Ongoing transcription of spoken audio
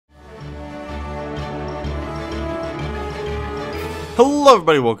Hello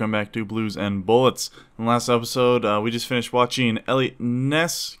everybody, welcome back to Blues and Bullets. In the last episode, we just finished watching Eliot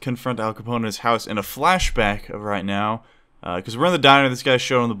Ness confront Al Capone in his house in a flashback of right now. Because we're in the diner, this guy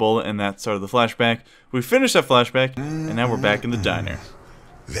showed him the bullet, and that started the flashback. We finished that flashback, and now we're back in the diner.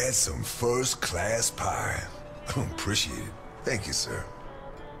 That's some first-class pie. Appreciate it. Thank you, sir.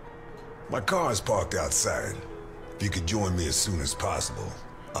 My car is parked outside. If you could join me as soon as possible,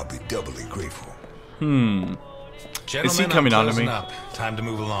 I'll be doubly grateful. Gentlemen, is he coming on to me? up. Time to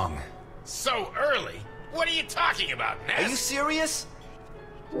move along. So early? What are you talking about, Ness? Are you serious?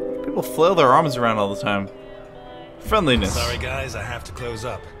 People flail their arms around all the time. Friendliness. Sorry guys, I have to close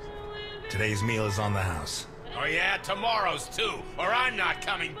up. Today's meal is on the house. Oh yeah, tomorrow's too, or I'm not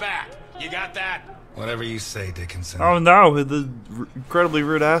coming back. You got that? Whatever you say, Dickinson. Oh no, the incredibly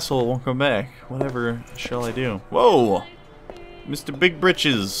rude asshole won't come back. Whatever shall I do? Whoa! Mr. Big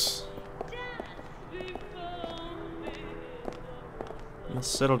Britches. Let's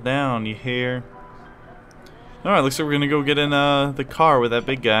settle down, you hear? Alright, looks like we're gonna go get in the car with that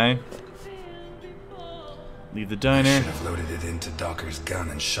big guy. Leave the I diner. should have loaded it into Docker's gun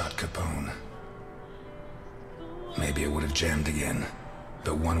and shot Capone. Maybe it would have jammed again,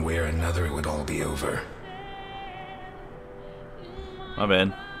 but one way or another it would all be over. My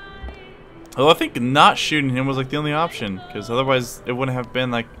bad. Well, I think not shooting him was like the only option, because otherwise it wouldn't have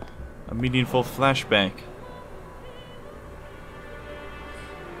been like a meaningful flashback.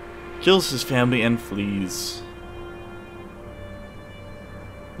 Kills his family and flees.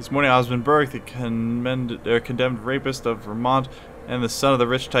 This morning, Osmond Burke, the condemned rapist of Vermont, and the son of the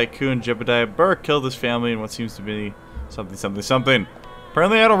rich tycoon Jebediah Burke, killed his family in what seems to be something.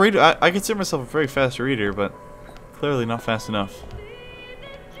 Apparently, I don't read. I consider myself a very fast reader, but clearly not fast enough.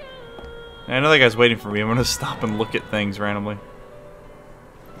 I know that guy's waiting for me. I'm gonna stop and look at things randomly.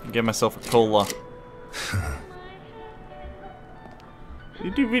 Get myself a cola.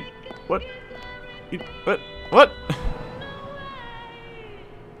 What? What?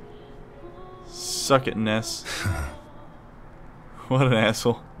 Suck it, Ness. What an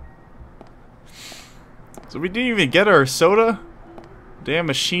asshole. So we didn't even get our soda? Damn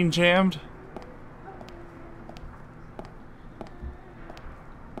machine jammed.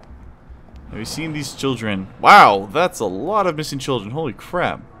 Have you seen these children? Wow, that's a lot of missing children. Holy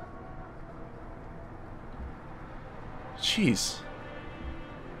crap. Jeez.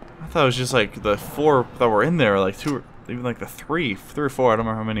 I thought it was just like the 4 that were in there, like 2, or even like the 3 or 4. I don't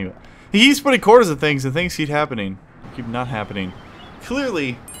remember how many. He keeps putting quarters in things, and things keep happening. Keep not happening.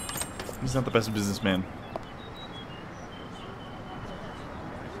 Clearly, he's not the best businessman.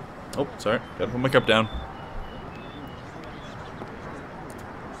 Oh, sorry. Gotta put my cup down.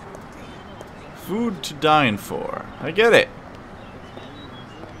 Food to dine for. I get it.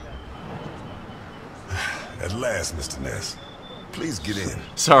 At last, Mr. Ness. Please get in.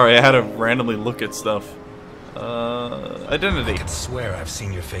 Sorry, I had to randomly look at stuff. Identity. I could swear I've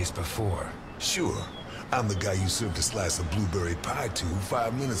seen your face before. Sure. I'm the guy you served a slice of blueberry pie to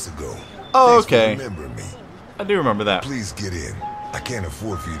 5 minutes ago. Oh, Thanks okay. for remembering me. I do remember that. Please get in. I can't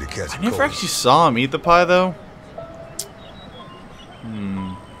afford for you to catch a I never cold. actually saw him eat the pie, though.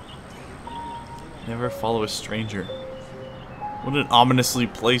 Never follow a stranger. What an ominously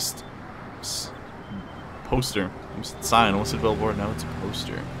placed poster. Sign. What's a billboard? Now it's a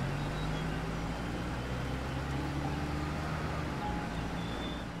poster.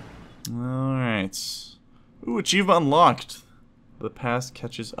 Alright. Ooh, achievement unlocked. The past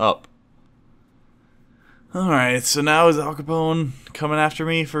catches up. Alright, so now is Al Capone coming after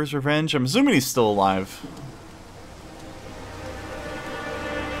me for his revenge? I'm assuming he's still alive.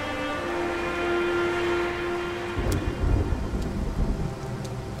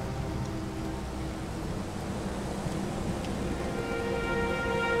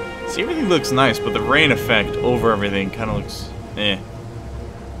 See, everything looks nice, but the rain effect over everything kind of looks eh.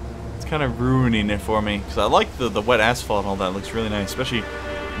 It's kind of ruining it for me, because I like the wet asphalt and all that. It looks really nice, especially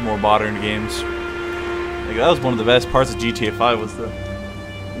more modern games. Like, that was one of the best parts of GTA 5 was the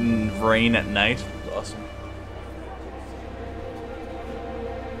rain at night. It was awesome.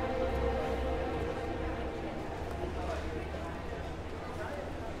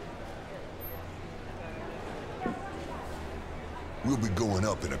 We'll be going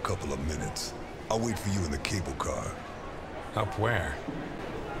up in a couple of minutes. I'll wait for you in the cable car. Up where?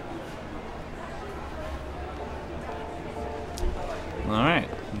 Alright,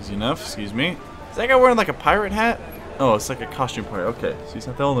 easy enough, excuse me. Is that guy wearing like a pirate hat? Oh, it's like a costume pirate. Okay, so he's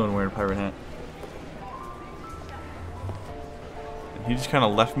not the only one wearing a pirate hat. And he just kind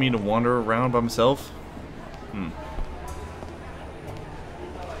of left me to wander around by myself.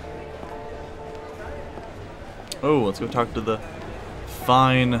 Oh, let's go talk to the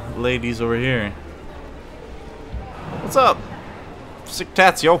fine ladies over here. What's up? Sick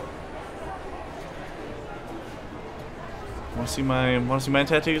tats, yo. Wanna see my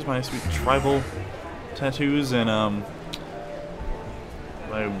tattoos? My sweet tribal tattoos and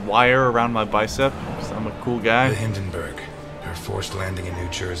my wire around my bicep, because I'm a cool guy. The Hindenburg. Her forced landing in New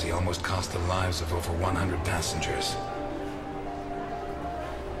Jersey almost cost the lives of over 100 passengers.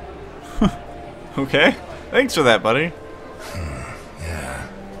 Okay. Thanks for that, buddy. Yeah.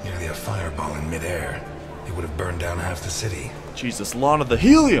 Nearly a fireball in midair. It would have burned down half the city. Jesus, Lawn of the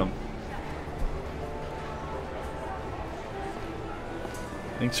Helium!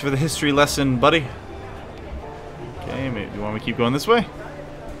 Thanks for the history lesson, buddy. Okay, maybe, do you want me to keep going this way?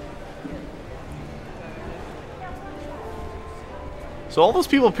 So all those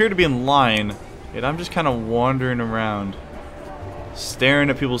people appear to be in line, yet I'm just kind of wandering around, staring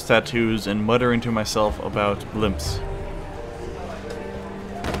at people's tattoos and muttering to myself about blimps.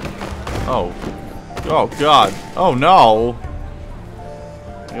 Oh. Oh, God. Oh, no.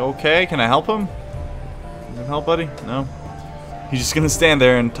 You okay? Can I help him? Can I help, buddy? No? He's just gonna stand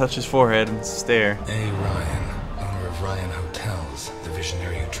there and touch his forehead and stare. A. Ryan, owner of Ryan Hotels, the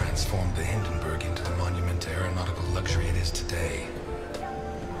visionary who transformed the Hindenburg into the monument to aeronautical luxury it is today.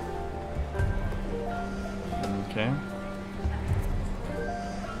 Okay.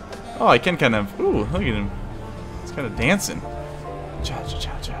 Oh, I can kind of... Ooh, look at him. He's kind of dancing. Cha cha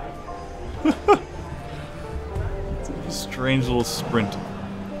cha cha. It's a strange little sprint.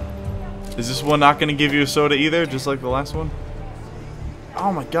 Is this one not going to give you a soda either, just like the last one?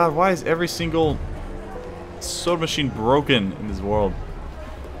 Oh my god, why is every single soda machine broken in this world?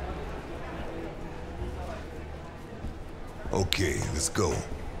 Okay, let's go.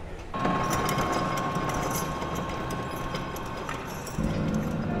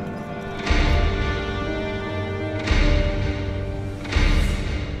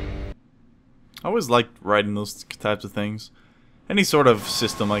 I always liked riding those types of things. Any sort of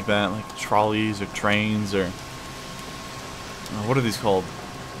system like that, like trolleys or trains or... what are these called?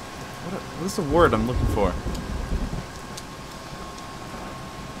 What is the word I'm looking for?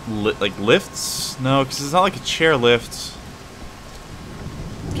 Like lifts? No, because it's not like a chair lift.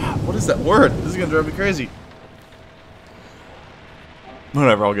 God, what is that word? This is gonna drive me crazy.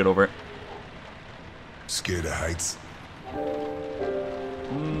 Whatever, I'll get over it. Scared of heights?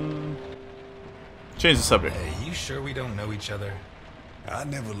 Change the subject. Hey, you sure we don't know each other? I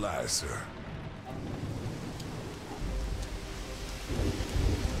never lie, sir.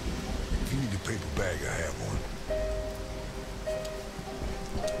 If you need a paper bag, I have one.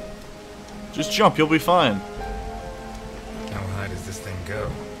 Just jump, you'll be fine. How high does this thing go?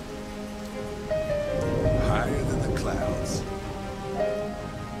 Higher than the clouds.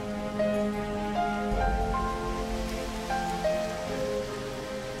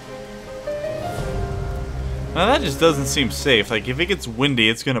 Now that just doesn't seem safe. Like, if it gets windy,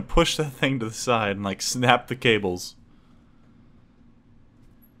 it's gonna push that thing to the side and, like, snap the cables.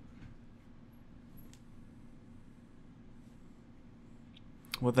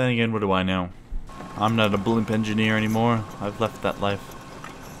 Well, then again, what do I know? I'm not a blimp engineer anymore. I've left that life.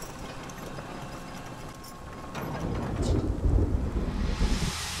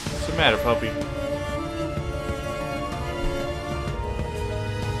 What's the matter, puppy?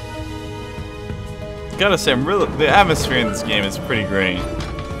 Gotta say, the atmosphere in this game is pretty great.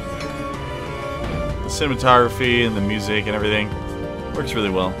 The cinematography and the music and everything works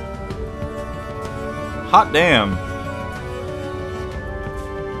really well. Hot damn!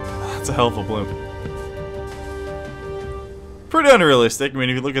 That's a hell of a blimp. Pretty unrealistic. I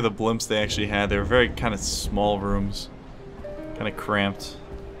mean, if you look at the blimps they actually had, they were very kind of small rooms. Kind of cramped.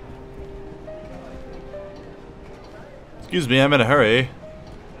 Excuse me, I'm in a hurry.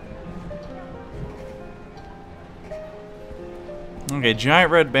 Okay,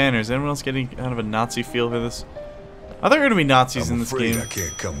 giant red banners. Anyone else getting kind of a Nazi feel for this? Are there going to be Nazis in this game? I'm afraid I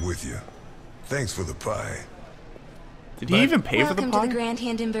can't come with you. Thanks for the pie. Did he even pay for the Welcome pie? to the Grand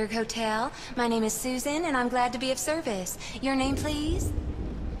Hindenburg Hotel. My name is Susan, and I'm glad to be of service. Your name, please?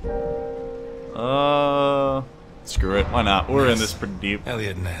 Screw it. Why not? We're in this pretty deep.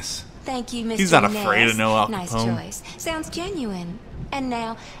 Eliot Ness. Thank you, Mr. He's not afraid Ness. to know Al Nice Capone. choice. Sounds genuine. And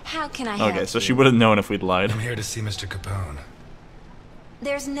now, how can I help Okay, so you? she would have known if we'd lied. I'm here to see Mr. Capone.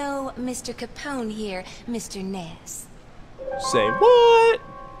 There's no Mr. Capone here, Mr. Ness. Say what?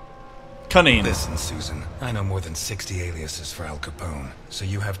 Cunning. Listen, Susan, I know more than 60 aliases for Al Capone, so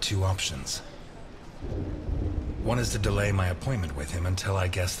you have two options. One is to delay my appointment with him until I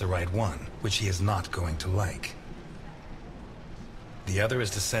guess the right one, which he is not going to like. The other is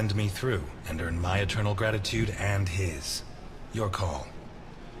to send me through and earn my eternal gratitude and his. Your call.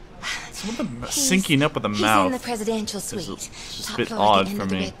 Some of them syncing up with the mouth. He's in the presidential suite. It's just a Top bit floor odd at the end for of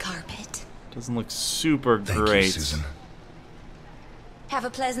the me. red carpet. Doesn't look super Thank great. you, Susan. Have a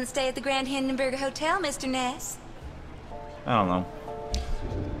pleasant stay at the Grand Hindenburg Hotel, Mr. Ness. I don't know.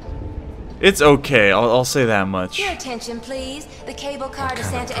 It's okay. I'll say that much. Your attention, please. The cable car to kind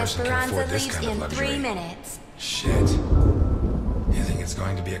of Santa person can Esperanza afford this leaves kind of in luxury? 3 minutes. Shit. You think it's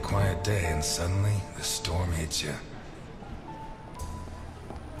going to be a quiet day and suddenly the storm hits you.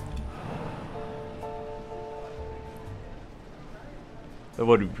 That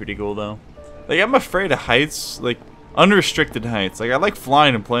would be pretty cool, though. Like, I'm afraid of heights, like, unrestricted heights. Like, I like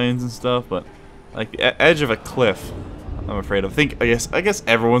flying in planes and stuff, but, like, the edge of a cliff, I'm afraid of. I guess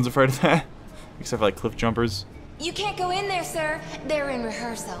everyone's afraid of that, except for, like, cliff jumpers. You can't go in there, sir. They're in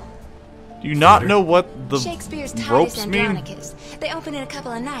rehearsal. Do you not know what the Shakespeare's ropes Titus mean? Andronicus. They open in a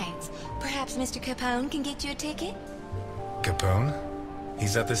couple of nights. Perhaps Mr. Capone can get you a ticket? Capone?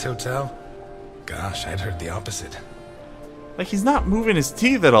 He's at this hotel? Gosh, I'd heard the opposite. Like, he's not moving his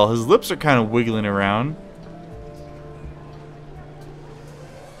teeth at all. His lips are kind of wiggling around.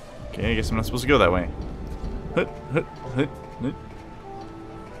 Okay, I guess I'm not supposed to go that way. Hut, hut, hut, hut.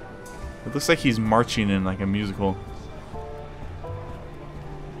 It looks like he's marching in like a musical.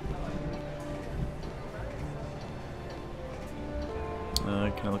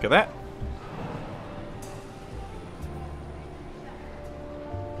 Can I look at that?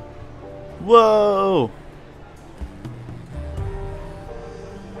 Whoa!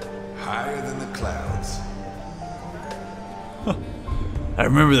 Higher than the clouds. I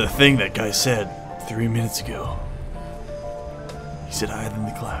remember the thing that guy said 3 minutes ago. He said higher than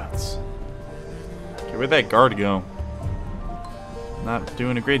the clouds. Okay, where'd that guard go? Not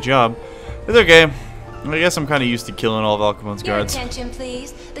doing a great job. It's okay. I guess I'm kind of used to killing all of Al Capone's Your guards. attention,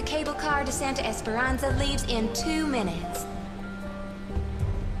 please. The cable car to Santa Esperanza leaves in 2 minutes.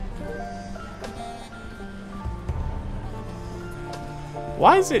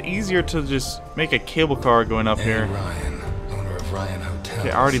 Why is it easier to just make a cable car going up here? Ryan, owner of Ryan Hotel.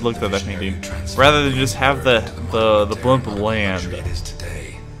 Okay, I already looked at that painting. Rather than just have the blimp land. It is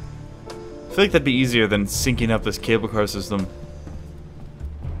today. I feel like that'd be easier than syncing up this cable car system.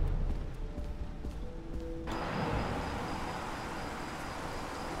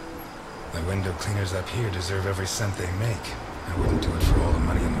 The window cleaners up here deserve every cent they make. I wouldn't do it for all the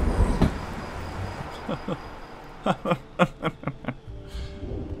money in the world.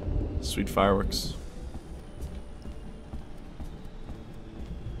 Sweet fireworks.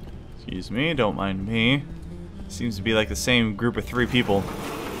 Excuse me, don't mind me. Seems to be like the same group of 3 people.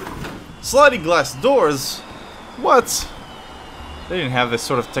 Sliding glass doors? What? They didn't have this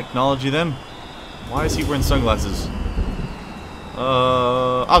sort of technology then. Why is he wearing sunglasses?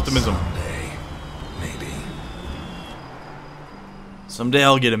 Optimism. Someday, maybe. Someday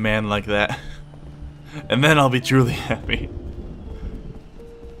I'll get a man like that. And then I'll be truly happy.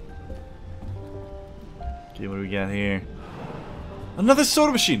 Okay, what do we got here? Another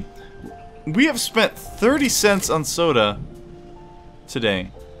soda machine! We have spent 30 cents on soda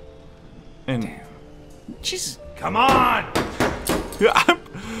today. And... Jesus. Come on! I'm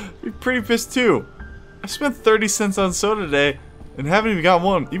pretty pissed too. I spent 30 cents on soda today and haven't even got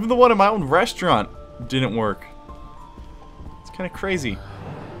one. Even the one in my own restaurant didn't work. It's kind of crazy.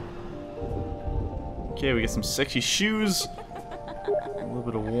 Okay, we got some sexy shoes. A little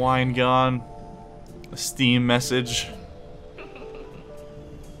bit of wine gone. A Steam message.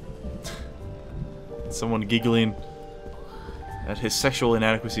 Someone giggling at his sexual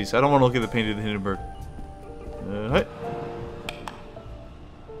inadequacies. I don't want to look at the painting of the Hindenburg. Hey.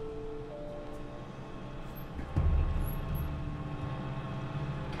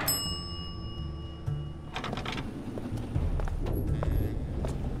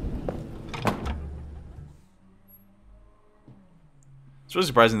 It's really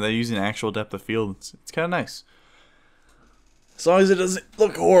surprising that they're using actual depth of field. It's kind of nice. As long as it doesn't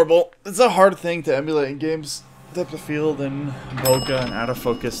look horrible. It's a hard thing to emulate in games. Depth of field and bokeh and out of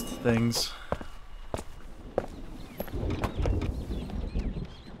focused things.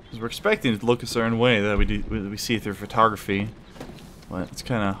 Because we're expecting it to look a certain way that we see through photography. But it's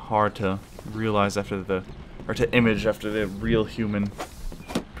kind of hard to realize after to image after the real human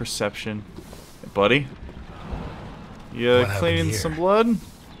perception. Hey, buddy? You cleaning some blood?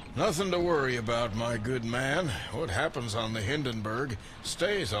 Nothing to worry about, my good man. What happens on the Hindenburg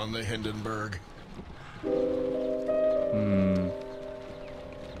stays on the Hindenburg.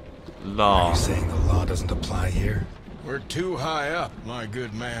 Law. Are you saying the law doesn't apply here? We're too high up, my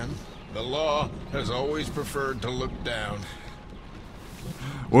good man. The law has always preferred to look down.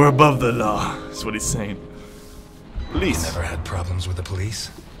 We're above the law, is what he's saying. You Police. never had problems with the police?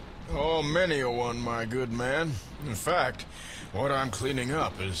 Oh, many a one, my good man. In fact, what I'm cleaning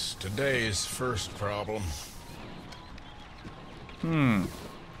up is today's first problem. You're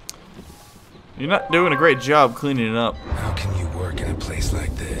not doing a great job cleaning it up. How can you work in a place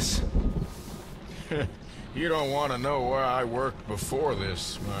like this? You don't want to know where I worked before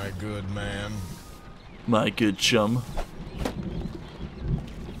this, my good man. My good chum.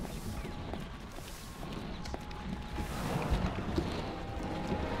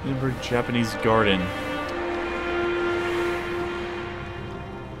 Edinburgh Japanese Garden.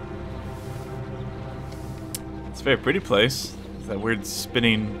 It's a very pretty place. It's that weird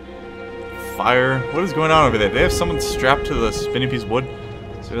spinning fire. What is going on over there? They have someone strapped to the spinning piece of wood.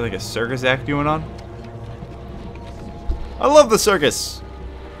 Is there like a circus act going on? I love the circus!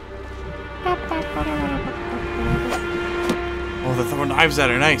 Oh, they're throwing knives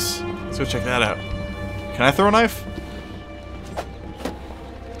at her. Nice. Let's go check that out. Can I throw a knife?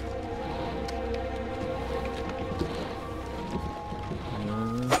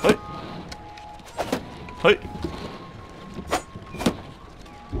 Hey. Hey.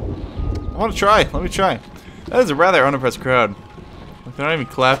 I want to try. Let me try. That is a rather unimpressed crowd. Like, they're not even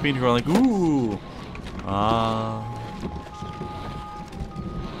clapping. They're like, ooh.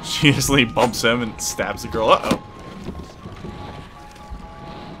 She just like bumps him and stabs the girl. Uh-oh.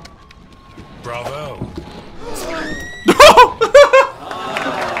 Bravo.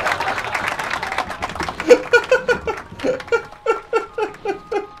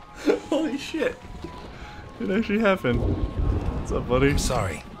 Holy shit. It actually happened. What's up, buddy? I'm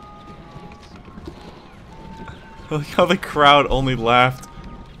sorry. I like how the crowd only laughed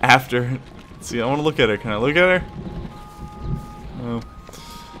after. Let's see, I want to look at her. Can I look at her? Oh.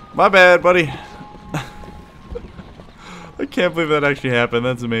 My bad, buddy. I can't believe that actually happened.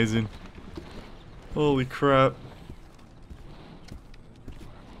 That's amazing. Holy crap.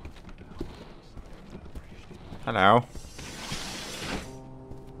 Hello.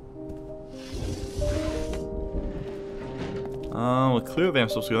 Well, clearly I'm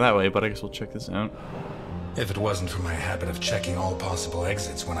supposed to go that way, but I guess we'll check this out. If it wasn't for my habit of checking all possible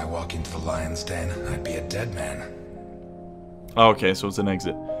exits when I walk into the lion's den, I'd be a dead man. Oh, okay, so it's an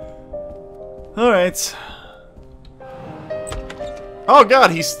exit. Alright. Oh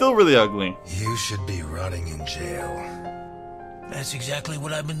god, he's still really ugly. You should be rotting in jail. That's exactly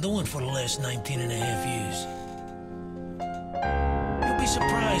what I've been doing for the last 19 and a half years. You'll be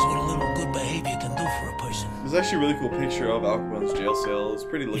surprised what a little good behavior can do for a person. There's actually a really cool picture of Al Capone's jail cell. It's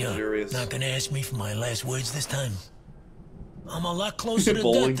pretty luxurious. You're not gonna ask me for my last words this time. I'm a lot closer to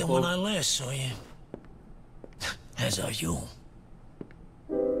Bowling death than club. when I last saw you. As are you.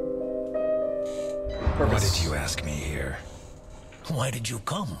 Why did you ask me here? Why did you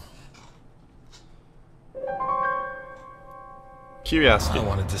come? Curiosity. I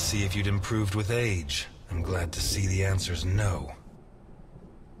wanted to see if you'd improved with age. I'm glad to see the answer's no.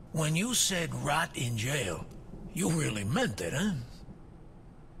 When you said rot in jail, you really meant it, huh?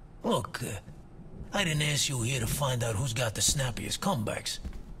 Look, I didn't ask you here to find out who's got the snappiest comebacks.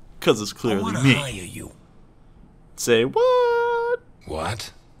 Because it's I clearly want to me. hire you. Say what?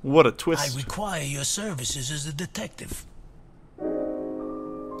 What? What a I twist. require your services as a detective.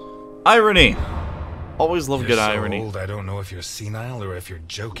 Irony. Always love You're good so irony. old, I don't know if you're senile or if you're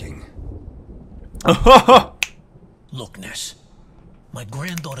joking. Look, Ness. My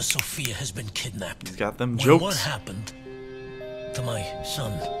granddaughter Sophia has been kidnapped. He's got them Well, jokes. what happened to my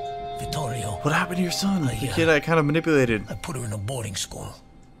son, Vittorio? What happened to your son? The Yeah. kid I kind of manipulated. I put her in a boarding school.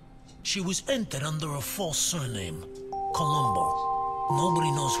 She was entered under a false surname, Colombo.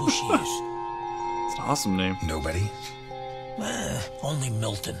 Nobody knows who she is. It's an awesome name. Nobody? Only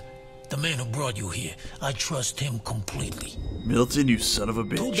Milton, the man who brought you here. I trust him completely. Milton, you son of a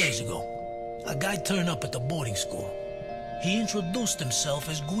 2 days bitch. ago, a guy turned up at the boarding school. He introduced himself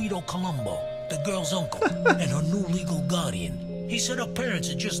as Guido Colombo, the girl's uncle, and her new legal guardian. He said her parents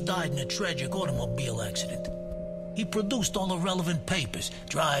had just died in a tragic automobile accident. He produced all the relevant papers,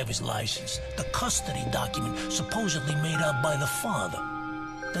 driver's license, the custody document supposedly made out by the father,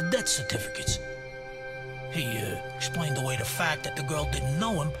 the death certificates. He explained away the fact that the girl didn't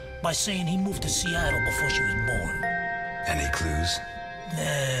know him by saying he moved to Seattle before she was born. Any clues?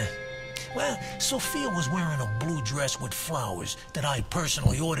 Nah. Well, Sophia was wearing a blue dress with flowers that I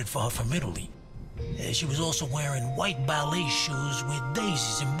personally ordered for her from Italy. She was also wearing white ballet shoes with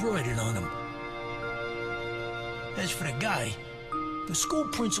daisies embroidered on them. As for the guy, the school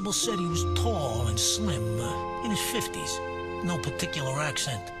principal said he was tall and slim, in his 50s. No particular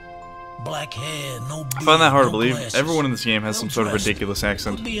accent. Black hair, no beard, I find that hard to no believe. glasses. Everyone in this game has some sort of Well-dressed. ridiculous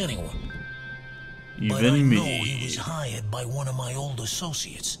accent. Could be anyone. But I Even know me. he was hired by one of my old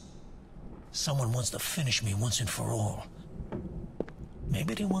associates. Someone wants to finish me once and for all.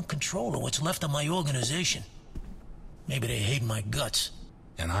 Maybe they want control of what's left of my organization. Maybe they hate my guts.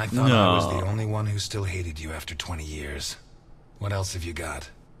 And I thought I was No. the only one who still hated you after 20 years. What else have you got?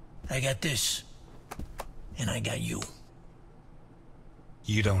 I got this. And I got you.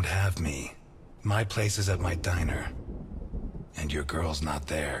 You don't have me. My place is at my diner. And your girl's not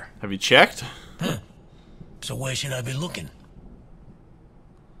there. Have you checked? So where should I be looking?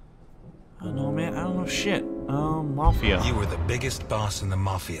 I don't know, man. I don't know shit. Mafia. You were the biggest boss in the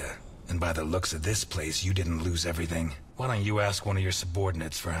Mafia. And by the looks of this place, you didn't lose everything. Why don't you ask one of your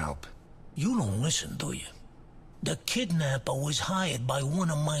subordinates for help? You don't listen, do you? The kidnapper was hired by one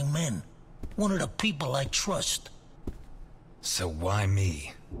of my men. One of the people I trust. So why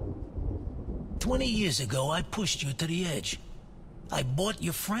me? 20 years ago, I pushed you to the edge. I bought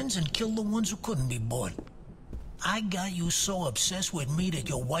your friends and killed the ones who couldn't be bought. I got you so obsessed with me that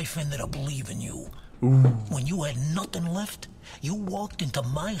your wife ended up leaving you. When you had nothing left, you walked into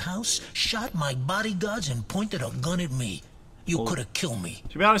my house, shot my bodyguards, and pointed a gun at me. You could have killed me,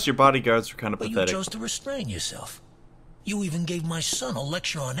 To be honest, your bodyguards were kind of but pathetic. you chose to restrain yourself. You even gave my son a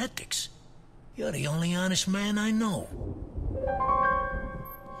lecture on ethics. You're the only honest man I know.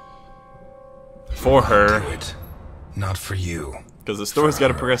 For Do her. it. Not for you. Because the story's got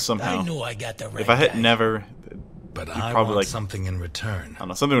to progress I somehow. knew I got the right If I hit guy. never, But you I probably want like, something in return. I don't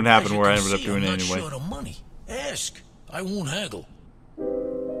know, something would happen As you where I can ended up see, doing I'm it not anyway. short of money. Ask. I won't haggle.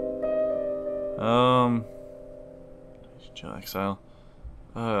 Jail exile.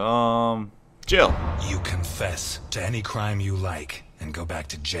 Jail. You confess to any crime you like and go back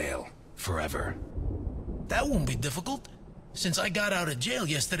to jail forever. That won't be difficult. Since I got out of jail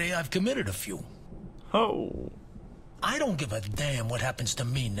yesterday, I've committed a few. Oh. I don't give a damn what happens to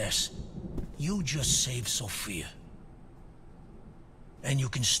me, Ness. You just saved Sophia. And you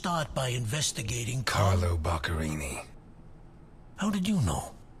can start by investigating Carlo Boccarini. How did you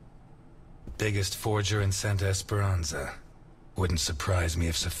know? Biggest forger in Santa Esperanza. Wouldn't surprise me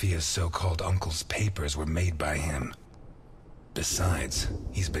if Sophia's so-called uncle's papers were made by him. Besides,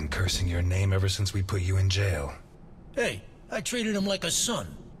 he's been cursing your name ever since we put you in jail. Hey, I treated him like a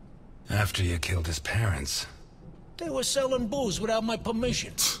son. After you killed his parents. They were selling booze without my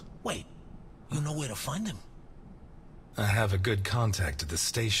permission. Wait, you know where to find him? I have a good contact at the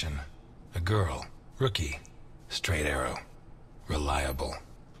station. A girl. Rookie. Straight arrow. Reliable.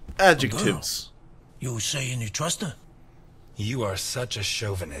 Adjectives. You saying you trust her? You are such a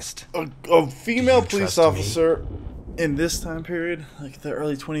chauvinist. A female Do you police trust me? officer in this time period, like the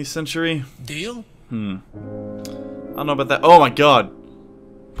early 20th century. Deal? I don't know about that. Oh my god.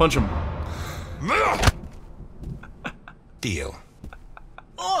 Punch him. Deal.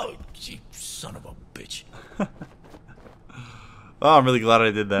 Oh, you son of a bitch. Oh, I'm really glad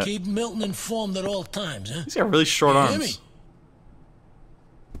I did that. Keep Milton informed at all times, huh? He's got really short You hear me? arms.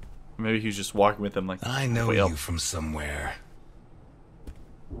 Maybe he was just walking with them like I know way up. you from somewhere.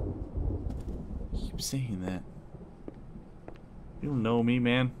 Keep saying that. You don't know me,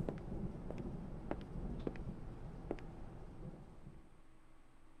 man.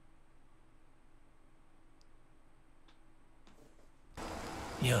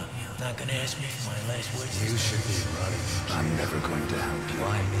 You're not gonna ask me for my last words? You should be running. I'm never going to help you.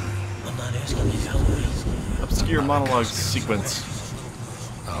 Why me? I'm not asking you to help me. Obscure monologue sequence.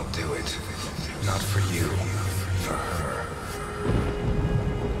 I'll do it. Not for you. For her.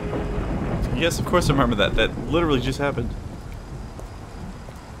 Yes, of course I remember that. That literally just happened.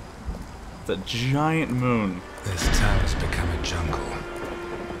 It's a giant moon. This town has become a jungle.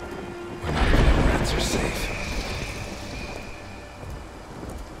 Where not even the rats are safe.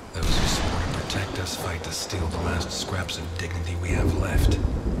 Those who swore to protect us fight to steal the last scraps of dignity we have left.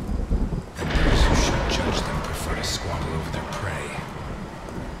 And those who should judge them prefer to squabble over their prey.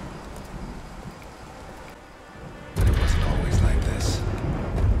 But it wasn't always like this.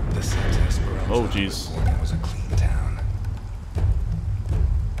 The Santa Esperanza Oh, jeez. California was a clean town.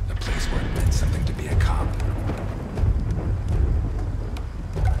 A place where it meant something to be a cop.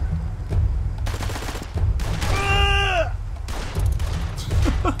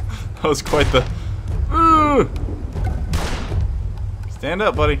 That was quite the... Stand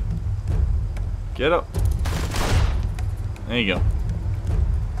up, buddy. Get up. There you go.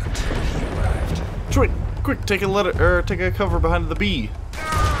 Until he arrived. Troy, quick, take a cover behind the B.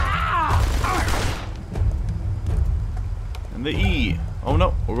 And the E. Oh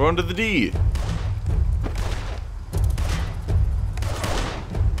no, we're going to the D.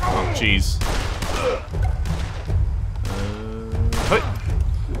 Oh, jeez. Hey.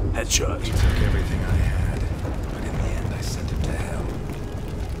 Headshot. He took everything I had, but in the end I sent him to hell.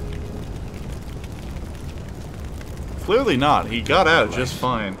 Clearly not. He got out just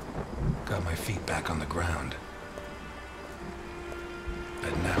fine. Got my feet back on the ground.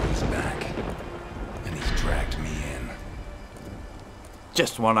 But now he's back, and he's dragged me in.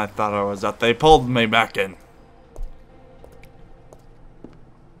 Just when I thought I was out, they pulled me back in.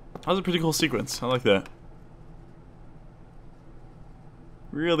 That was a pretty cool sequence. I like that.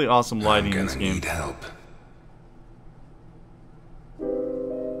 Really awesome lighting in this game. Need help.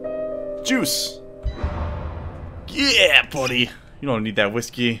 Juice! Yeah, buddy! You don't need that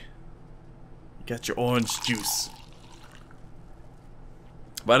whiskey. You got your orange juice.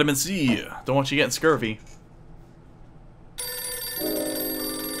 Vitamin C. Don't want you getting scurvy.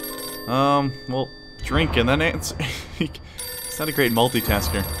 Well, drinking, that ain't... It's not a great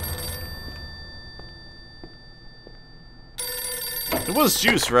multitasker. It was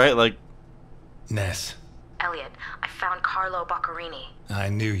juice, right? Like... Ness. Eliot, I found Carlo Boccarini. I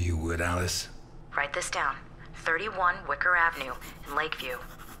knew you would, Alice. Write this down. 31 Wicker Avenue in Lakeview.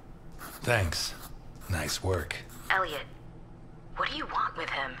 Thanks. Nice work. Eliot, what do you want with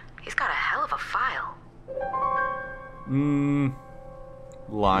him? He's got a hell of a file.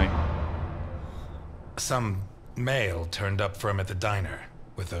 Lie. Some mail turned up for him at the diner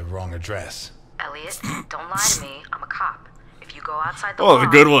with the wrong address. Eliot, don't lie to me. I'm a cop. If you go outside the Oh, law, the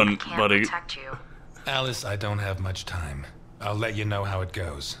good one, I can't buddy. protect you. Alice, I don't have much time. I'll let you know how it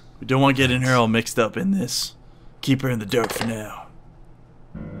goes. We don't want getting her all mixed up in this. Keep her in the dark for now.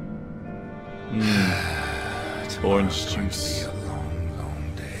 Orange Tomorrow's going juice. to be a long,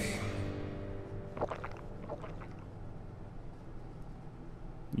 long day.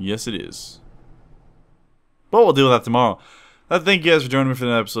 Yes, it is. But we'll deal with that tomorrow. Thank you guys for joining me for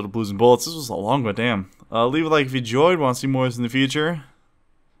that episode of Blues and Bullets. This was a long one, damn. Leave a like if you enjoyed. Want to see more of this in the future.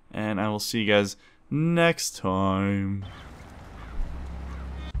 And I will see you guys next time.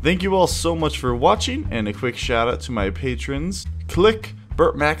 Thank you all so much for watching, and a quick shout out to my patrons: Click,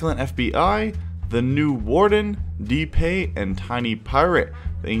 Burt Macklin FBI, The New Warden, D-Pay, and Tiny Pirate.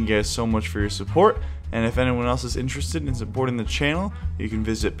 Thank you guys so much for your support, and if anyone else is interested in supporting the channel, you can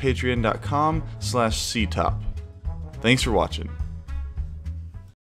visit patreon.com/ctop. Thanks for watching.